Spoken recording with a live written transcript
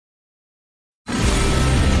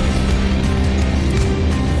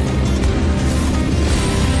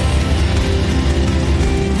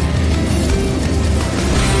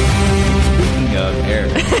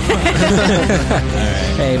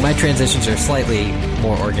Hey, my transitions are slightly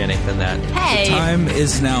more organic than that. Hey! The time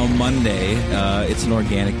is now Monday. It's an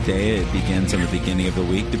organic day. It begins on the beginning of the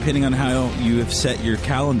week, depending on how you have set your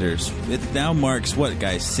calendars. It now marks, what,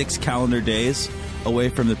 guys, 6 calendar days away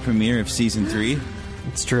from the premiere of Season 3.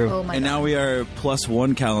 It's true. Oh my And God. now we are plus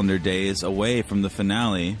 1 calendar days away from the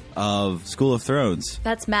finale of School of Thrones.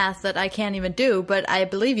 That's math that I can't even do, but I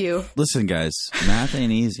believe you. Listen, guys, math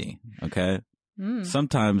ain't easy, okay?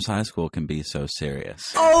 Sometimes high school can be so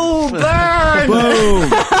serious. Oh, burn! Boom!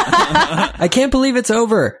 I can't believe it's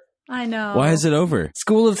over. I know. Why is it over?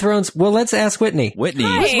 School of Thrones. Well, let's ask Whitney. Whitney.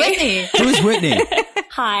 Who's Whitney? Who's Whitney?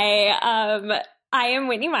 Hi, I am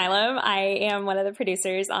Whitney Milam. I am one of the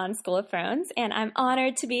producers on School of Thrones, and I'm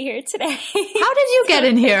honored to be here today. How did you get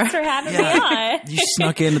in here? Thanks for having me on. You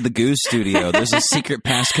snuck into the Goose studio. There's a secret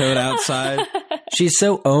passcode outside. She's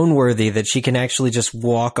so own-worthy that she can actually just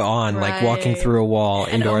walk on, like walking Right. through a wall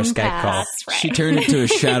into our own Skype pass. call. That's right. She turned into a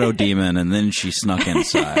shadow demon, and then she snuck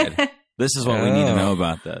inside. This is what we need to know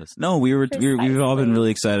about this. No, we've all been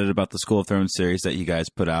really excited about the School of Thrones series that you guys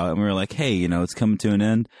put out, and we were like, hey, it's coming to an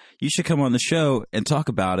end. You should come on the show and talk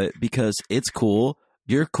about it because it's cool.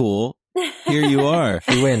 You're cool. Here you are.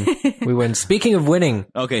 We win. We win. Speaking of winning,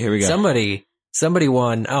 Okay, here we go. somebody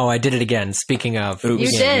won. Oh, I did it again. Speaking of. Oops. we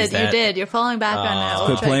You can't use did. You that. did. You're falling back on that.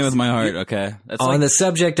 Quit playing with my heart, okay? That's On like, the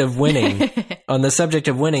subject of winning,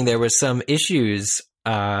 there was some issues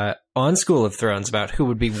on School of Thrones about who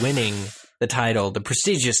would be winning the title, the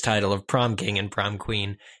prestigious title of Prom King and Prom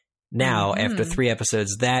Queen. Now, after 3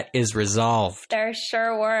 episodes, that is resolved. There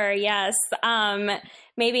sure were, yes.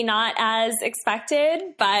 Maybe not as expected,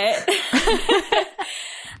 but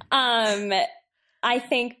I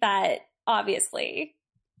think that obviously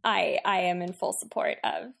I am in full support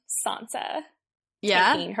of Sansa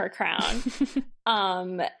Yeah. taking her crown.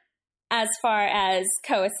 As far as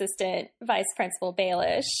co-assistant Vice Principal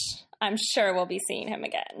Baelish, I'm sure we'll be seeing him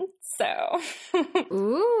again. So,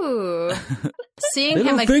 Ooh. Seeing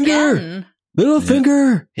him Littlefinger. again.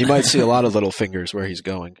 Littlefinger! He might see a lot of little fingers where he's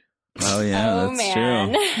going. oh, yeah, oh that's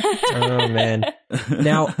man. true. Oh, man.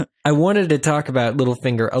 Now, I wanted to talk about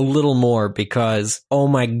Littlefinger a little more because, oh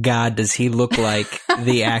my God, does he look like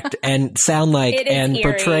the act and sound like It is and eerie.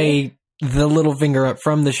 portray the Littlefinger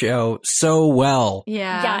from the show so well.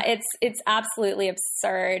 Yeah. Yeah, it's absolutely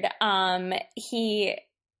absurd. He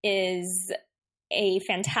is a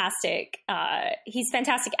fantastic he's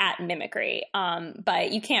fantastic at mimicry,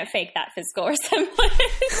 but you can't fake that physical resemblance.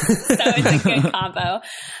 So it's a good combo.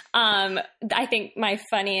 I think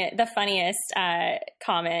the funniest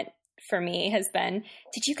comment for me has been,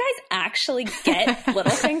 did you guys actually get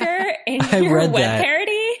Littlefinger in I your read web that.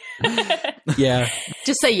 parody? Yeah.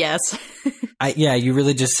 Just say yes. You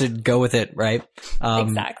really just should go with it, right?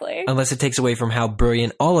 Exactly. Unless it takes away from how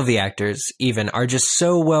brilliant all of the actors even are just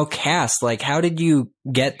so well cast. Like, how did you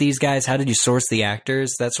get these guys? How did you source the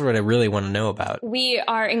actors? That's what I really want to know about. We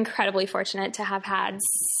are incredibly fortunate to have had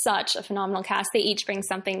such a phenomenal cast. They each bring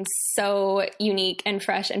something so unique and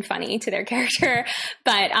fresh and funny to their character.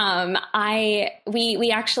 But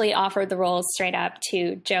we actually offered the roles straight up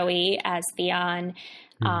to Joey as Theon,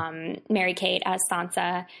 Mary Kate as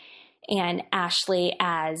Sansa, and Ashley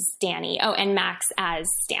as Dany. Oh, and Max as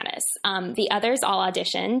Stannis. The others all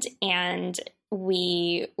auditioned, and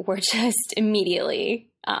we were just immediately,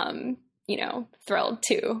 thrilled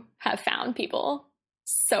to have found people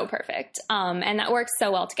so perfect. And that works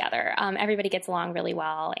so well together. Everybody gets along really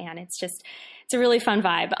well, and it's a really fun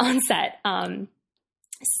vibe on set.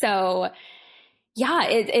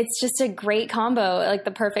 It's just a great combo, like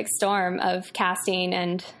the perfect storm of casting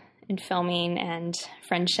and filming and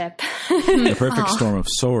friendship. The perfect storm of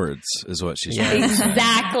swords is what she's trying to say.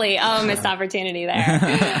 Exactly. Oh, missed opportunity there.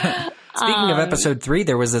 Speaking of episode 3,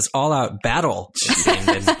 there was this all-out battle.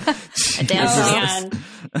 Dance.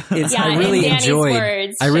 I really in Danny's enjoyed.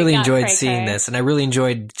 words, I really shake out, enjoyed cray, seeing cray. this, and I really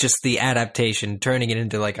enjoyed just the adaptation, turning it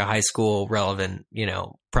into like a high school relevant,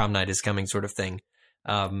 prom night is coming sort of thing.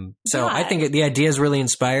 So I think the idea is really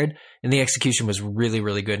inspired, and the execution was really,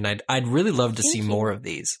 really good. And I'd really love to see more of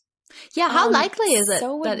these. Yeah, how likely is it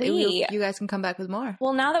so would that we. you guys can come back with more?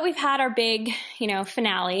 Well, now that we've had our big,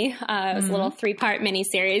 finale, it was a little 3-part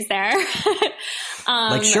miniseries there.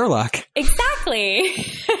 Like Sherlock. Exactly.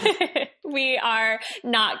 We are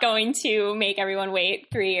not going to make everyone wait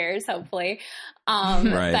 3 years, hopefully.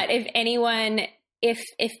 Right. But if anyone, if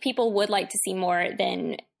people would like to see more,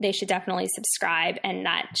 then they should definitely subscribe, and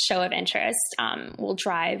that show of interest will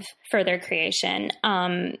drive further creation.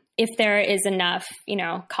 If there is enough,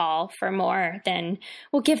 call for more, then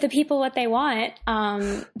we'll give the people what they want.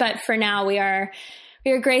 But for now, we are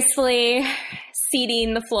gracefully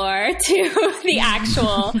ceding the floor to the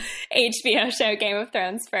actual HBO show Game of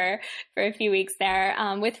Thrones for a few weeks there,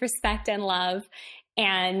 with respect and love.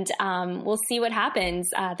 And we'll see what happens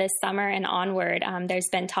this summer and onward. There's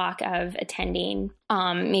been talk of attending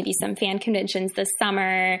maybe some fan conventions this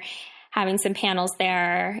summer, having some panels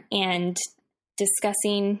there, and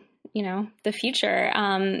discussing, the future.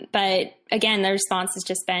 But again, the response has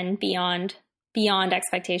just been beyond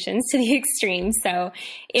expectations to the extreme. So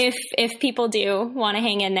if people do want to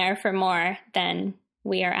hang in there for more, then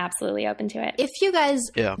we are absolutely open to it. If you guys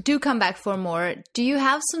do come back for more, do you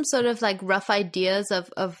have some sort of like rough ideas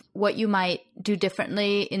of what you might do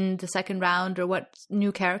differently in the second round, or what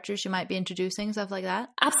new characters you might be introducing, stuff like that?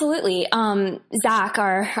 Absolutely. Zach,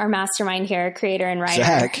 our mastermind here, creator and writer.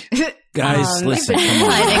 Zach. Guys, listen. Come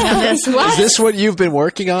on. On this. Is this what you've been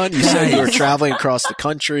working on? You said you were traveling across the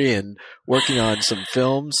country and working on some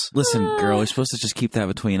films. Listen, girl, we're supposed to just keep that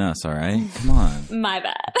between us, all right? Come on. My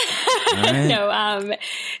bad. All right. No,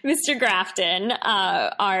 Mr. Grafton,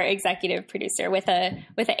 our executive producer, with a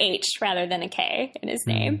H rather than a K in his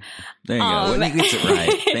name. There you go. When he gets it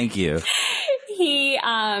right. Thank you. He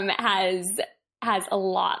has a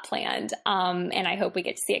lot planned, and I hope we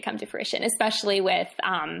get to see it come to fruition, especially with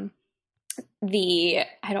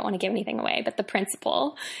I don't want to give anything away, but the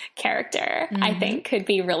principal character, I think, could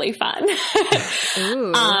be really fun.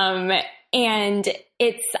 Ooh. And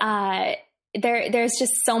it's there's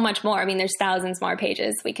just so much more. I mean, there's thousands more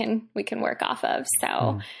pages we can work off of.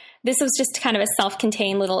 So this was just kind of a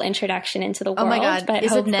self-contained little introduction into the world. Oh my God. But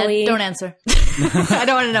is it Ned? Don't answer. I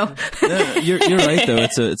don't want to know. No, you're right, though.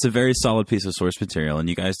 It's a very solid piece of source material, and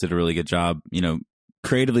you guys did a really good job,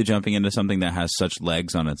 creatively jumping into something that has such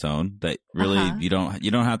legs on its own that really you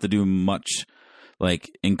don't have to do much like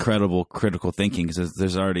incredible critical thinking, because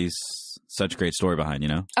there's already such great story behind,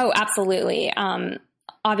 Oh, absolutely.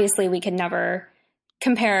 Obviously we could never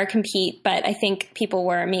compare or compete, but I think people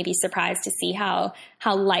were maybe surprised to see how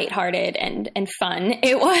lighthearted and fun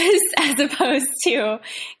it was, as opposed to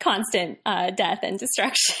constant death and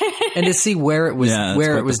destruction. And to see where it was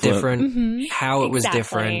different, how it was Exactly.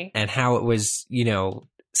 different, and how it was,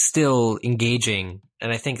 still engaging.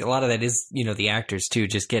 And I think a lot of that is, the actors too,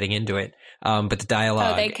 just getting into it. But the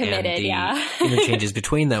dialogue, they committed, and the yeah. interchanges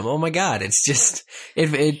between them. Oh my God. It's just,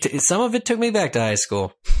 some of it took me back to high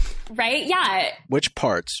school. Right? Yeah. Which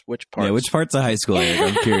parts? Yeah, which parts of high school, Eric?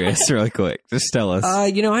 I'm curious, really quick. Just tell us.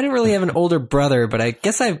 I didn't really have an older brother, but I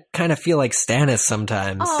guess I kind of feel like Stannis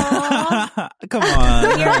sometimes. Aww. Come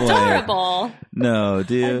on. You're no way. adorable. No,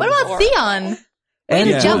 dude. What about Theon? And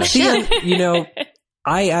Yeah. Jump Theon, ship.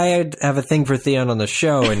 I have a thing for Theon on the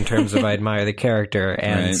show in terms of I admire the character.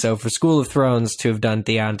 And Right. so for School of Thrones to have done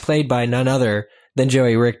Theon, played by none other than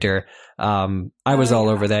Joey Richter, I was all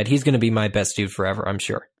over that. He's going to be my best dude forever, I'm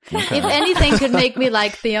sure. Okay. If anything could make me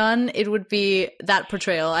like Theon, it would be that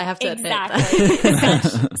portrayal, I have to admit.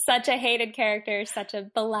 Exactly. such a hated character, such a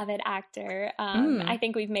beloved actor. I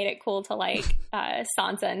think we've made it cool to like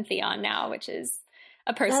Sansa and Theon now, which is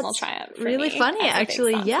a personal That's triumph for really me, funny, as a big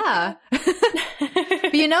actually. Sansa Yeah.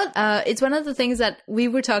 But it's one of the things that we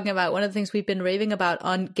were talking about. One of the things we've been raving about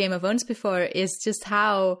on Game of Thrones before is just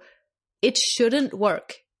how it shouldn't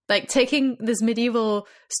work. Like taking this medieval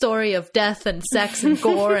story of death and sex and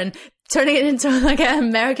gore and turning it into like an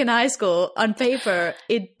American high school on paper,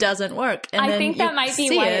 it doesn't work. And I then think that might be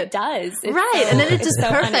see why it does. It's right. And then it's just so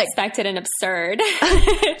perfect. unexpected and absurd.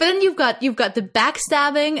 But then you've got the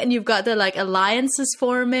backstabbing, and you've got the like alliances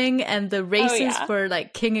forming and the races for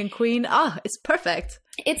like king and queen. Oh, it's perfect.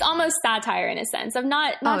 It's almost satire in a sense of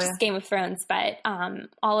not just yeah. Game of Thrones, but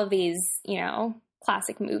all of these,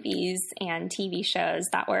 classic movies and TV shows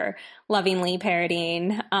that were lovingly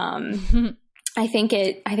parodying. I think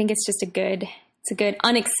it's just a good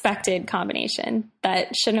unexpected combination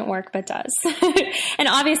that shouldn't work but does. And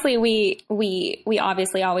obviously we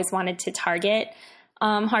obviously always wanted to target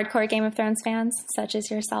hardcore Game of Thrones fans such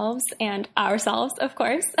as yourselves and ourselves, of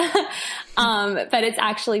course. But it's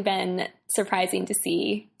actually been surprising to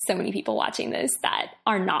see so many people watching this that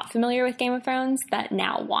are not familiar with Game of Thrones that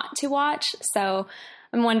now want to watch. So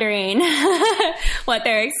I'm wondering what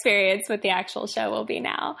their experience with the actual show will be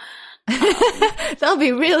now. They'll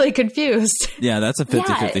be really confused. Yeah, that's a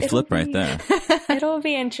 50-50 flip right there. It'll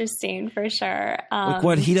be interesting for sure. Like,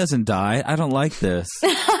 what? He doesn't die? I don't like this.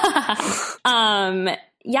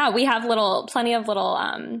 Yeah, we have plenty of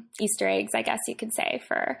little Easter eggs, I guess you could say,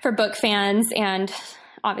 for book fans and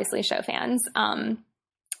obviously show fans. And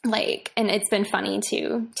it's been funny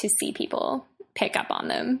to see people pick up on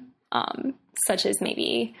them, such as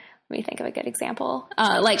maybe, let me think of a good example,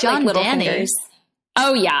 like John Littlefinger's. Danny.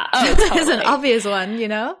 Oh yeah. Oh, totally. It's an obvious one, you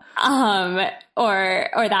know?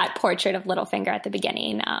 Or that portrait of Littlefinger at the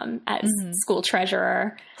beginning, as school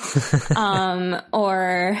treasurer.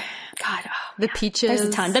 Or God, the Peaches. There's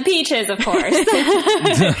a ton. The Peaches, of course.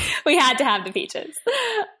 We had to have the Peaches.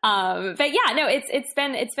 But yeah, no, it's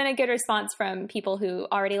been a good response from people who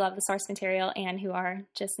already love the source material and who are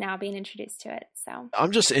just now being introduced to it. So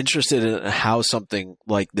I'm just interested in how something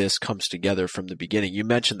like this comes together from the beginning. You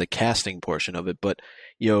mentioned the casting portion of it, but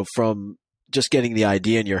from just getting the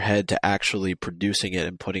idea in your head to actually producing it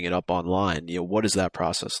and putting it up online, what is that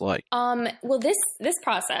process like? Well, this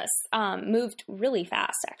process moved really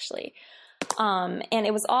fast, actually, and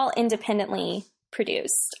it was all independently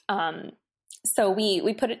produced. So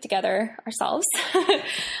we put it together ourselves.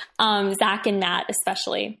 Zach and Matt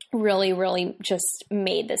especially really, really just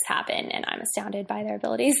made this happen, and I'm astounded by their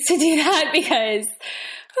abilities to do that because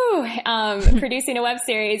producing a web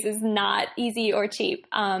series is not easy or cheap.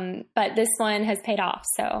 But this one has paid off,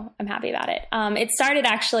 so I'm happy about it. It started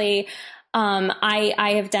actually,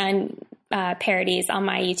 I have done parodies on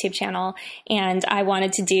my YouTube channel, and I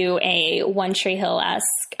wanted to do a One Tree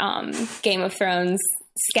Hill-esque Game of Thrones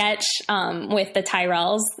sketch with the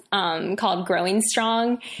Tyrells called Growing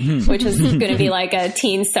Strong, which was going to be like a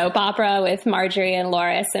teen soap opera with Marjorie and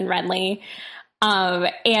Loras and Renly.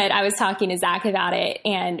 And I was talking to Zach about it,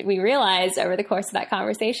 and we realized over the course of that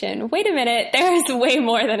conversation, wait a minute, there's way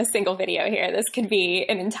more than a single video here. This could be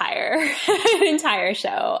an entire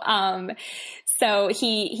show. So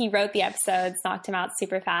he wrote the episodes, knocked them out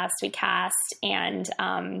super fast. We cast, and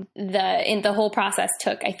the whole process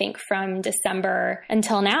took, I think, from December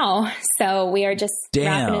until now. So we are just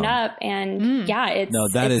wrapping it up, and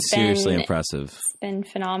that is seriously impressive. It's been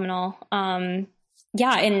phenomenal.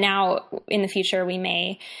 Yeah, and now in the future we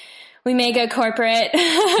may go corporate.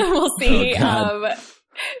 We'll see.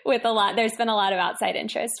 With there's been a lot of outside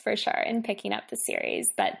interest for sure in picking up the series,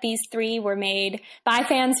 but these 3 were made by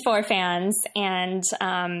fans for fans, and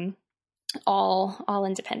all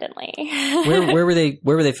independently. Where were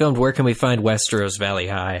they filmed? Where can we find Westeros Valley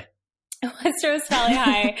High? Westeros Valley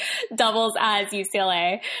High doubles as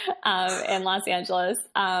UCLA in Los Angeles.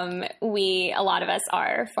 A lot of us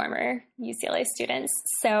are former UCLA students,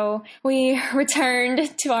 so we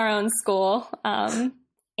returned to our own school,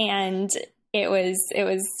 and it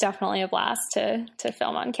was definitely a blast to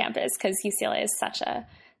film on campus because UCLA is such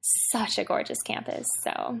a gorgeous campus.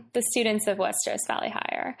 So the students of Westeros Valley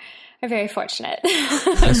High are very fortunate.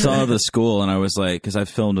 I saw the school and I was like, because I've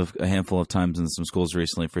filmed a handful of times in some schools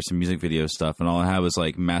recently for some music video stuff, and all I had was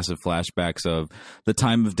like massive flashbacks of the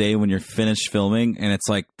time of day when you're finished filming, and it's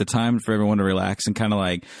like the time for everyone to relax and kind of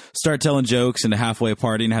like start telling jokes and halfway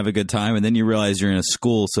party and have a good time, and then you realize you're in a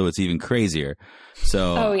school, so it's even crazier.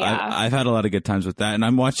 So I've had a lot of good times with that, and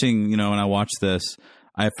I'm watching, when I watch this,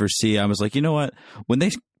 I was like, you know what, when they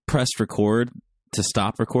pressed record to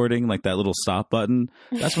stop recording, like that little stop button,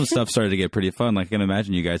 that's when stuff started to get pretty fun. Like I can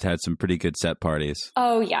imagine you guys had some pretty good set parties.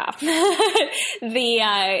 Oh yeah.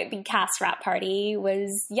 The cast wrap party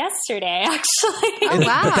was yesterday, actually. Oh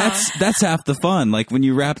wow. But that's half the fun. Like when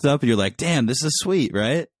you wrapped up, you're like, damn, this is sweet,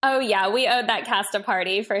 right? Oh yeah, we owed that cast a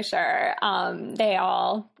party for sure. They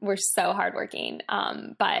all were so hardworking.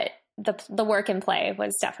 But the work and play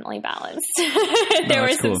was definitely balanced. There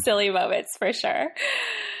were some silly moments for sure.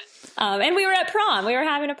 And we were at prom. We were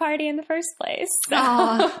having a party in the first place. So.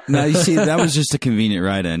 Now, you see, that was just a convenient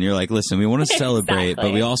ride-in. You're like, listen, we want to celebrate,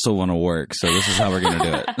 but we also want to work. So this is how we're going to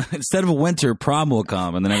do it. Instead of a winter, prom will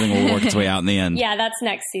come, and then everything will work its way out in the end. Yeah, that's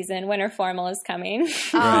next season. Winter formal is coming.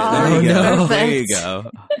 Right, there you go. No. There you go.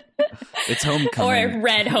 It's homecoming. Or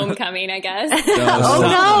red homecoming, I guess. No.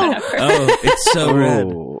 Oh, it's so red.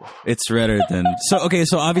 It's redder than... So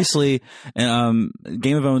obviously,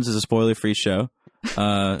 Game of Owns is a spoiler-free show.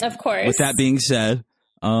 Of course. With that being said,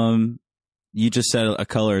 you just said a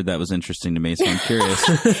color that was interesting to me, so I'm curious.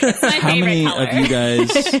 It's my how many color. of you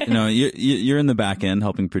guys, you're in the back end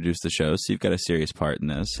helping produce the show, so you've got a serious part in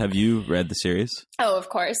this. Have you read the series? Oh, of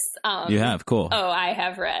course. You have? Cool. Oh, I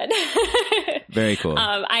have read. Very cool.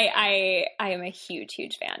 I am a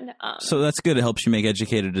huge fan. So that's good. It helps you make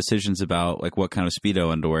educated decisions about like what kind of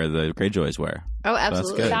Speedo underwear the Greyjoys wear. Oh,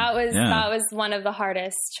 absolutely. So that was one of the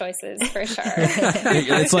hardest choices for sure.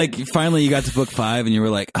 It's like finally you got to book 5 and you were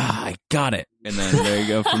like, I got it. And then there you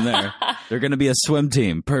go from there. They're going to be a swim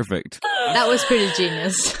team. Perfect. That was pretty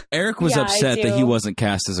genius. Eric was upset that he wasn't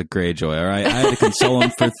cast as a Greyjoy, all right? I had to console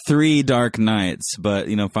him for 3 dark nights, but,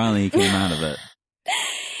 finally he came out of it.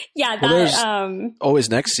 Yeah, Well, there's that always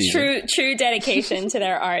next season. true dedication to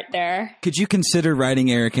their art there. Could you consider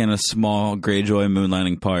writing Eric in a small Greyjoy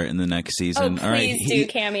moonlighting part in the next season? Oh, please do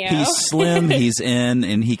cameo. He's slim, he's in,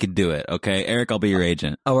 and he could do it. Okay, Eric, I'll be your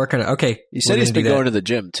agent. I'll work on it. Okay. You said he's been going to the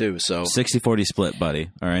gym too, so 60-40 split, buddy.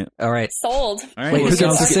 All right. All right. Sold. All right. Wait, who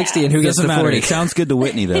gets the 60 and who gets Doesn't the matter. 40? It sounds good to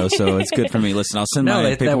Whitney though, so it's good for me. Listen, I'll send No, my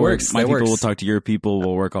that paperwork. works. My That people works. will talk to your people.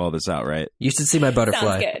 We'll work all this out, right? You should see my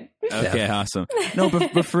butterfly. Sounds good. Okay, awesome. No,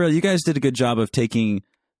 but for real, you guys did a good job of taking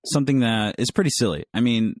something that is pretty silly. I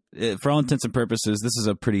mean, for all intents and purposes, this is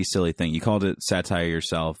a pretty silly thing. You called it satire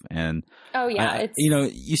yourself, and Oh yeah, it's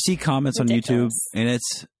you see comments ridiculous. on YouTube, and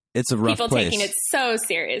it's a rough people place. taking it so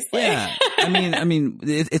seriously. Yeah, I mean,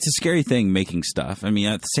 it's a scary thing making stuff. I mean,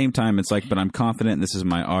 at the same time, it's like, but I'm confident this is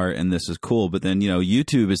my art and this is cool. But then,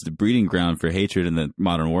 YouTube is the breeding ground for hatred in the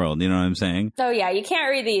modern world. You know what I'm saying? Oh yeah, you can't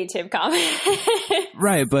read the YouTube comments.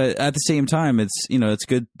 Right, but at the same time, it's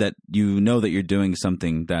good that you know that you're doing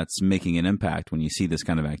something that's making an impact when you see this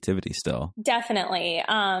kind of activity still. Definitely.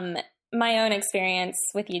 My own experience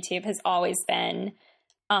with YouTube has always been,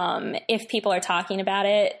 if people are talking about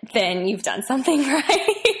it, then you've done something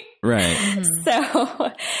right. Right.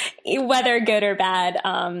 So whether good or bad,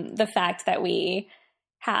 the fact that we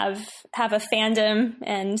have a fandom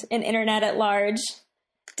and an internet at large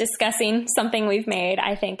discussing something we've made,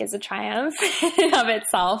 I think is a triumph of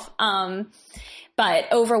itself. But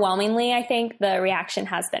overwhelmingly, I think the reaction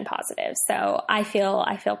has been positive. So I feel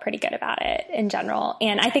pretty good about it in general.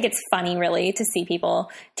 And I think it's funny, really, to see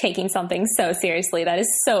people taking something so seriously that is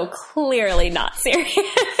so clearly not serious.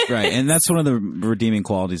 Right. And that's one of the redeeming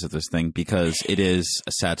qualities of this thing, because it is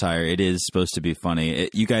a satire. It is supposed to be funny.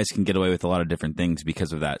 You guys can get away with a lot of different things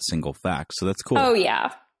because of that single fact. So that's cool. Oh, yeah.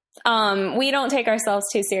 We don't take ourselves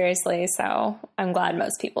too seriously, so I'm glad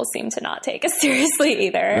most people seem to not take us seriously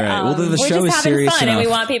either. Right. Well, the we're show just is having serious fun, and we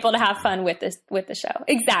enough. want people to have fun with the show.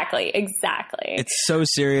 Exactly. It's so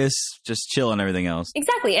serious. Just chill on everything else.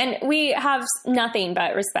 Exactly. And we have nothing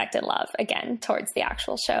but respect and love, again, towards the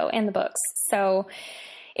actual show and the books. So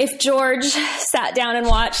if George sat down and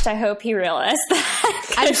watched, I hope he realized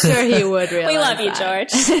that. I'm sure he would realize We love you, that.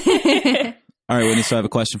 George. All right, Whitney, so I have a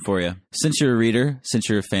question for you. Since you're a reader, since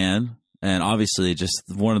you're a fan, and obviously just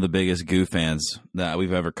one of the biggest Goo fans that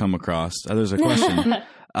we've ever come across, there's a question.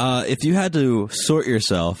 If you had to sort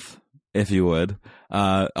yourself, if you would,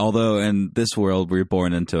 although in this world we're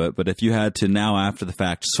born into it, but if you had to now, after the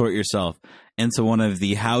fact, sort yourself into one of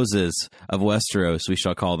the houses of Westeros, we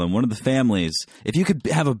shall call them, one of the families, if you could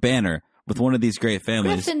have a banner with one of these great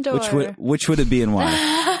families, Gryffindor. which would it be and why?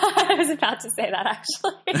 I was about to say that,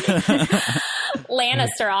 actually.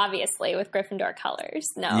 Lannister, obviously, with Gryffindor colors.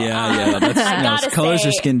 No. Yeah. I gotta colors say,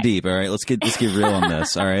 are skin deep. All right, let's get real on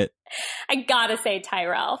this. All right. I gotta say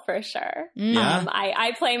Tyrell for sure. Yeah?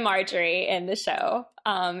 I play Marjorie in the show,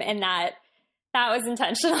 and that was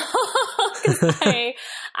intentional. 'Cause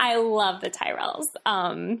I love the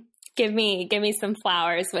Tyrells. Give me some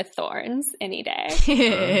flowers with thorns any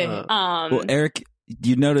day. Well, Eric,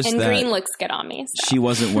 you noticed and that green looks good on me. So. she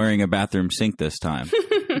wasn't wearing a bathroom sink this time.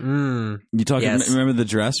 You talking? Yes. Remember the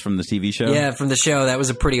dress from the TV show? Yeah, from the show. That was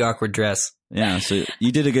a pretty awkward dress. Yeah. So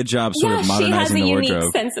you did a good job, sort of modernizing the she has a wardrobe.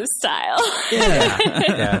 unique sense of style.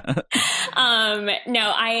 Yeah.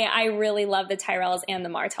 No, I really love the Tyrells and the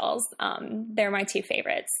Martells. They're my two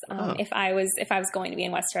favorites. If I was going to be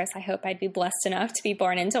in Westeros, I hope I'd be blessed enough to be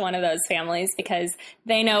born into one of those families, because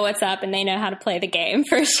they know what's up and they know how to play the game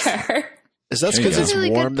for sure. is that There you because go. it's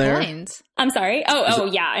Really warm good there? point. I'm sorry. Oh,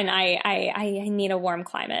 yeah. And I need a warm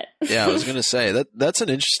climate. Yeah, I was gonna say that's an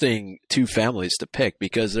interesting two families to pick,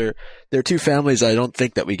 because they're two families I don't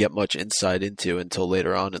think that we get much insight into until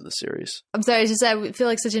later on in the series. I'm sorry, it's just I feel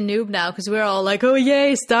like such a noob now because we're all like, oh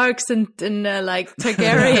yay, Starks and like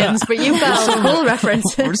Targaryens, but you've got all the cool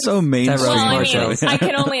references. We're so mainstream. Tyrell Well, I Marshall. mean, I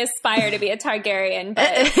can only aspire to be a Targaryen,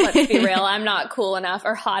 but let's be real, I'm not cool enough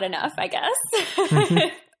or hot enough, I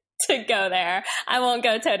guess, to go there. I won't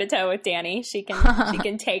go toe to toe with Dany. She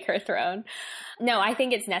can take her throne. No, I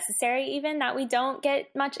think it's necessary even that we don't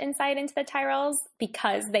get much insight into the Tyrells,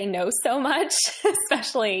 because they know so much,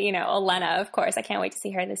 especially, Olenna, of course. I can't wait to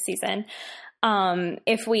see her this season.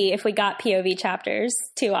 If we got POV chapters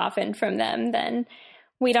too often from them, then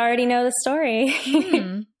we'd already know the story.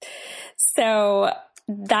 So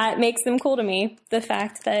that makes them cool to me. The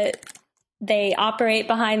fact that they operate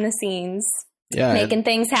behind the scenes, Yeah, making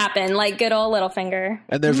things happen like good old Littlefinger.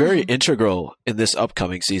 and they're very integral in this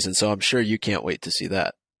upcoming season, so I'm sure you can't wait to see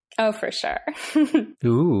that. Oh, for sure.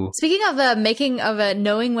 Ooh. Speaking of making of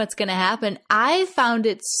knowing what's going to happen, I found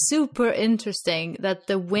it super interesting that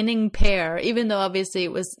the winning pair, even though obviously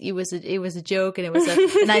it was a joke and it was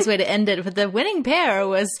a nice way to end it, but the winning pair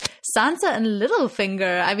was Sansa and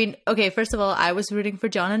Littlefinger. I mean, okay, first of all, I was rooting for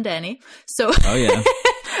Jon and Dany, so Oh yeah.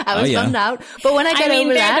 I was bummed out. But when I got over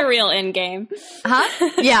they're that, the real end game.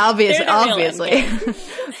 huh? Yeah, obviously.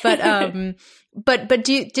 They're But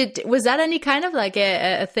was that any kind of like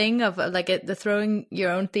a thing of like the throwing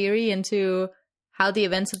your own theory into how the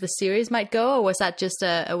events of the series might go, or was that just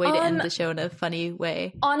a way to end the show in a funny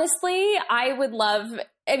way? Honestly, I would love.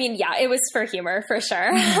 I mean, yeah, it was for humor for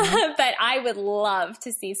sure, but I would love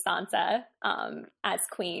to see Sansa as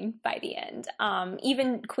queen by the end.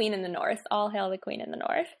 Even Queen in the North. All hail the Queen in the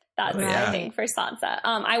North. That's my thing for Sansa.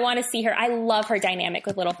 I want to see her. I love her dynamic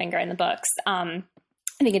with Littlefinger in the books. I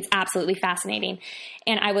think it's absolutely fascinating.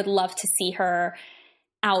 And I would love to see her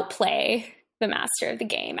outplay the master of the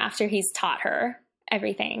game after he's taught her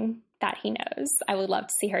everything that he knows. I would love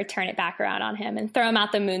to see her turn it back around on him and throw him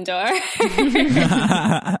out the moon door. It's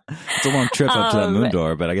a long trip up to that moon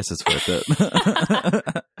door, but I guess it's worth it.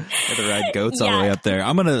 Had to ride goats all the way up there.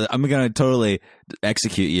 I'm gonna totally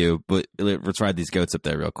execute you, but let's ride these goats up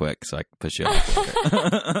there real quick so I can push you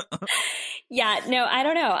up. Yeah, no, I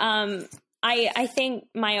don't know. I think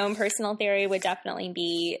my own personal theory would definitely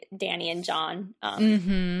be Dany and Jon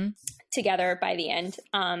together by the end.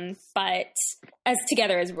 But as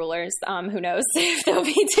together as rulers, who knows if they'll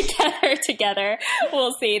be together.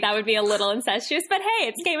 We'll see. That would be a little incestuous, but hey,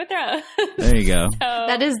 it's Game of Thrones. There you go. So,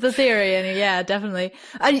 that is the theory, and yeah, definitely.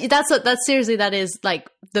 That's seriously, that is like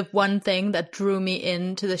the one thing that drew me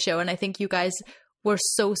into the show, and I think you guys were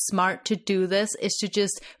so smart to do this, is to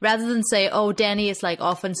just, rather than say, oh, Dany is like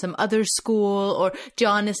off in some other school, or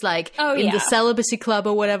Jon is like in the celibacy club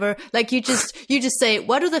or whatever, like you just say,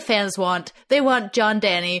 what do the fans want? They want Jon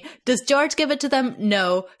Dany. Does George give it to them?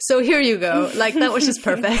 No. So here you go. Like, that was just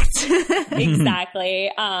perfect.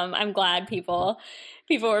 Exactly. I'm glad people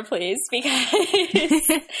were pleased because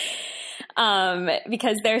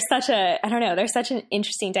there's such there's such an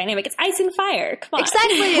interesting dynamic. It's ice and fire. Come on.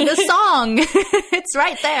 Exactly. The song. It's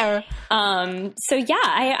right there. So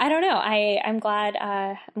yeah, I don't know. I'm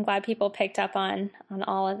glad people picked up on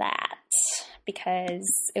all of that, because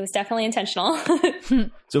it was definitely intentional.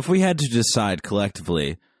 So if we had to decide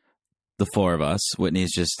collectively, the four of us,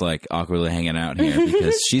 Whitney's just like awkwardly hanging out here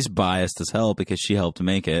because she's biased as hell because she helped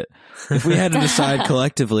make it. If we had to decide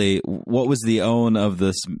collectively what was the own of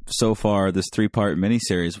this so far, this 3-part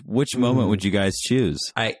miniseries, which moment would you guys choose?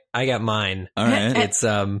 I got mine. All right. It's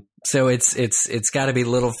so it's got to be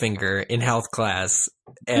Littlefinger in health class,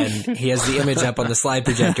 and he has the image up on the slide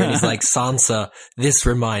projector, and he's like, Sansa, this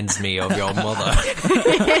reminds me of your mother.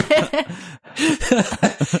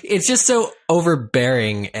 It's just so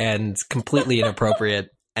overbearing and completely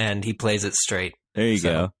inappropriate, and he plays it straight. There you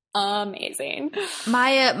go. Amazing.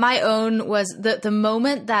 My own was the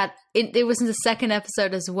moment that it was in the second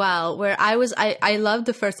episode as well, where I loved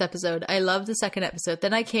the first episode, I loved the second episode,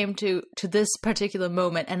 then I came to this particular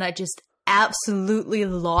moment and I just absolutely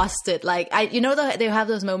lost it. Like, they have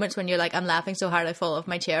those moments when you're like, I'm laughing so hard I fall off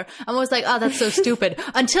my chair. I'm always like, oh, that's so stupid.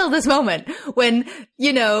 Until this moment when,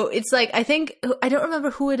 it's like, I don't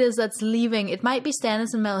remember who it is that's leaving. It might be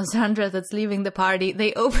Stannis and Melisandre that's leaving the party.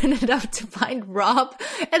 They open it up to find Robb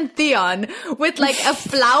and Theon with like a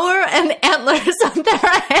flower and antlers on their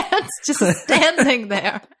hands, just standing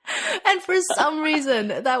there. And for some reason,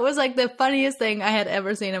 that was like the funniest thing I had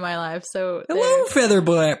ever seen in my life. So hello, feather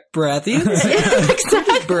breathians.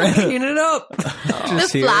 Exactly. Breathing it up. The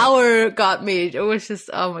flower got me. It was just,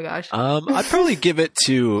 oh my gosh. I'd probably give it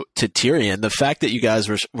to Tyrion. The fact that you guys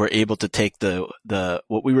were able to take the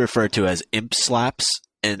what we refer to as imp slaps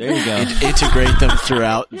and there you go. Integrate them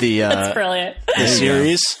throughout the That's brilliant. The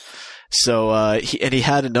series. So he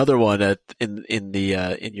had another one in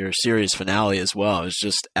your series finale as well. It was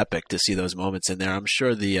just epic to see those moments in there. I'm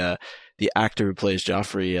sure the actor who plays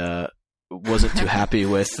Joffrey wasn't too happy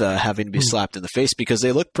with having to be slapped in the face, because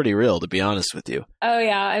they look pretty real, to be honest with you. Oh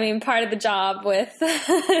yeah, I mean, part of the job with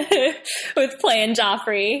playing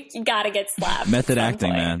Joffrey, you gotta get slapped. Method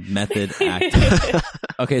acting, man. Method acting.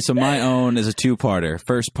 Okay, so my own is a 2-parter.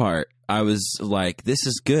 First part, I was like, this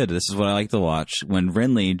is good. This is what I like to watch. When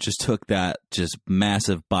Renly just took that just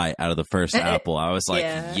massive bite out of the first apple, I was like,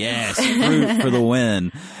 yes, fruit for the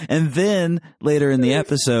win. And then later in the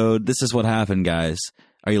episode, this is what happened, guys.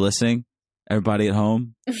 Are you listening? Everybody at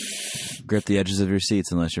home, grip the edges of your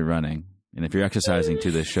seats unless you're running. And if you're exercising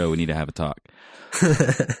to this show, we need to have a talk.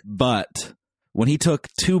 But when he took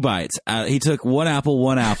 2 bites, he took one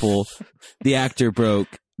apple, the actor broke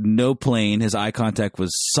no plane. His eye contact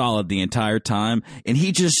was solid the entire time, and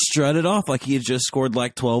he just strutted off like he had just scored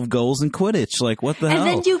like 12 goals in Quidditch. Like, what the hell? And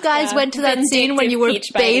then you guys went to that scene when you were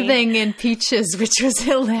bathing in peaches, which was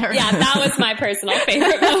hilarious. Yeah, that was my personal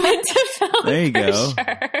favorite moment to film. There you go.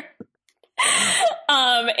 Sure.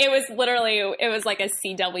 It was like a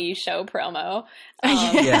CW show promo.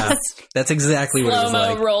 Yeah, that's exactly what it was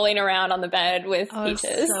Slow-mo like. rolling around on the bed with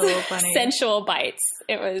peaches. So funny. Sensual bites.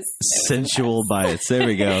 It was sensual bites. There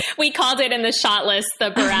we go. We called it in the shot list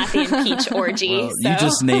the Baratheon peach orgy. Well, you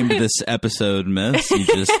just named this episode, Miss. You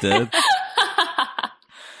just did.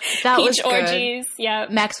 That peach was good. orgies. Yeah.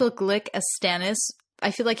 Maxwell Glick as Stannis. I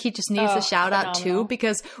feel like he just needs a shout out phenomenal. too,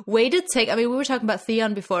 because way to take, I mean, we were talking about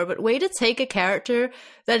Theon before, but way to take a character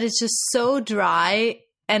that is just so dry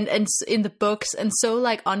and in the books and so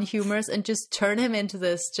like unhumorous and just turn him into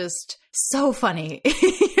this just so funny.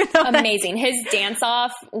 You know? Amazing. His dance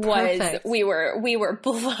off was Perfect. we were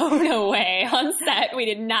blown away on set. We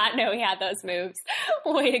did not know he had those moves.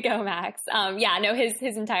 Way to go, Max.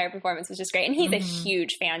 His entire performance was just great. And he's a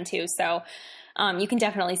huge fan too, so you can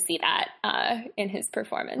definitely see that in his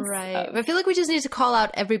performance. Right. I feel like we just need to call out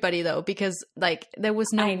everybody though, because like there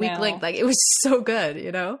was no I weak know. link. Like it was so good,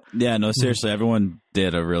 you know? Yeah, no, seriously, everyone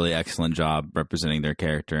did a really excellent job representing their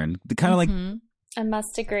character, and kind of like I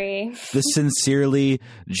must agree. the sincerely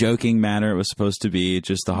joking manner it was supposed to be,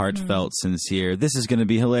 just the heartfelt, sincere. This is going to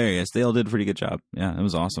be hilarious. They all did a pretty good job. Yeah, it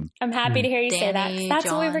was awesome. I'm happy to hear you say that, 'cause Danny,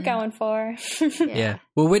 that's what we were John. going for. Yeah.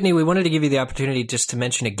 Well, Whitney, we wanted to give you the opportunity just to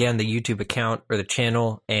mention again the YouTube account or the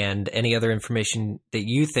channel and any other information that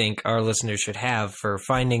you think our listeners should have for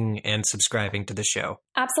finding and subscribing to the show.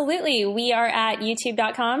 Absolutely. We are at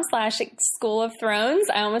youtube.com/School of Thrones.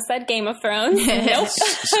 I almost said Game of Thrones. Nope.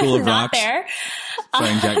 School of Not Rocks. there.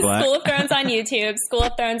 Starring Jack Black. School of Thrones on YouTube, School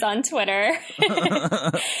of Thrones on Twitter.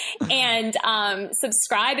 And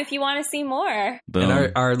subscribe if you want to see more. Boom.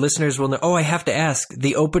 And our listeners will know. Oh, I have to ask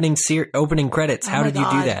the opening credits. How my did you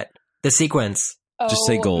do God. that? The sequence. Just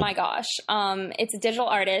say gold. Oh my gosh. It's a digital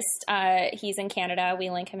artist. He's in Canada. We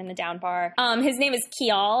link him in the down bar. His name is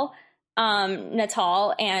Kial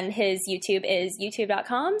Natal, and his YouTube is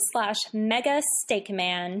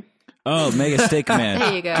youtube.com/MegaSteakman. Oh, Mega Steak Man.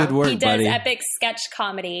 There you go. Good work, He does buddy. epic sketch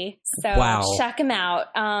comedy. So Wow. check him out.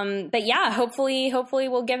 But yeah, hopefully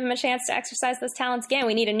we'll give him a chance to exercise those talents again.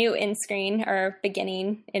 We need a new in-screen or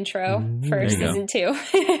beginning intro for There you season 2.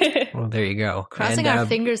 Well, there you go. Crossing And, our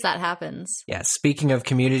fingers that happens. Yeah. Speaking of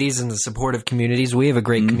communities and the support of communities, we have a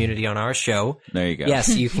great community on our show. There you go. Yes,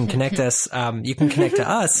 you can connect us. You can connect to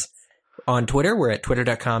us on Twitter. We're at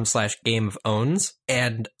twitter.com/GameOfOwns.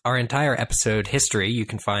 And our entire episode history you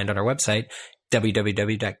can find on our website,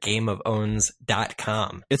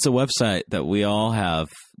 www.gameofowns.com. It's a website that we all have.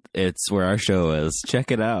 It's where our show is.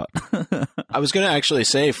 Check it out. I was going to actually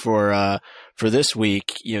say for this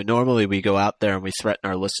week, normally we go out there and we threaten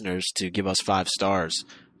our listeners to give us 5 stars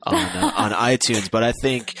on iTunes, but I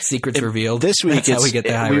think Secrets revealed. this week That's how we get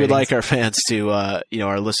the high we would ratings. like our fans to,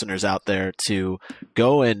 our listeners out there to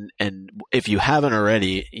go and if you haven't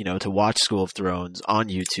already, to watch School of Thrones on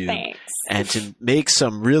YouTube. Thanks. And to make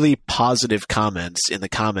some really positive comments in the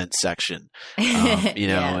comments section, Yes.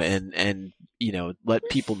 and let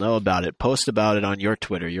people know about it. Post about it on your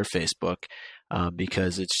Twitter, your Facebook,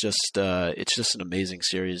 because it's just an amazing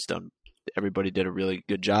series done. Everybody did a really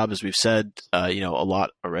good job, as we've said, a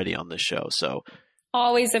lot already on this show. So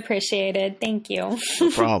Always appreciated. Thank you.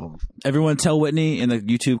 no problem. Everyone tell Whitney in the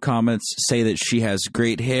YouTube comments, say that she has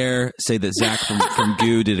great hair, say that Zach from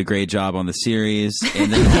Goo did a great job on the series.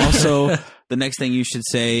 And then also the next thing you should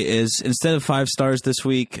say is, instead of 5 stars this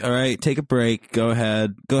week, all right, take a break. Go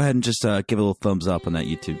ahead and just give a little thumbs up on that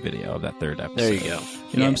YouTube video of that 3rd episode. There you go.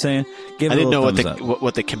 You know what I'm saying? Give I it a didn't know little thumbs up.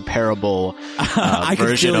 what the comparable I can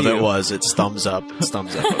version feel of it you. was. It's thumbs up. It's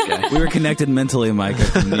thumbs up. Okay. We were connected mentally, Micah,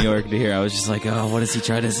 from New York to here. I was just like, oh, what is he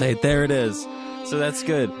trying to say? There it is. So that's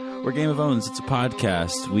good. We're Game of Owns. It's a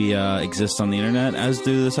podcast. We exist on the internet, as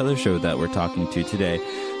do this other show that we're talking to today.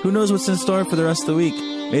 Who knows what's in store for the rest of the week?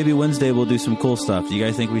 Maybe Wednesday we'll do some cool stuff. Do you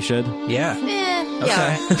guys think we should? Yeah.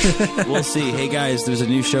 Yeah. We'll see. Hey, guys, there's a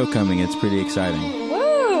new show coming. It's pretty exciting.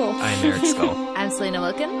 Woo! I'm Eric Skull. I'm Selena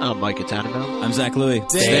Wilkin. I'm Micah Tannenbaum. I'm Zach Louie.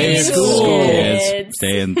 Stay in Kids. school. Kids.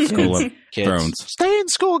 Stay in School of Kids. Thrones. Stay in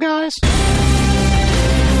school, guys.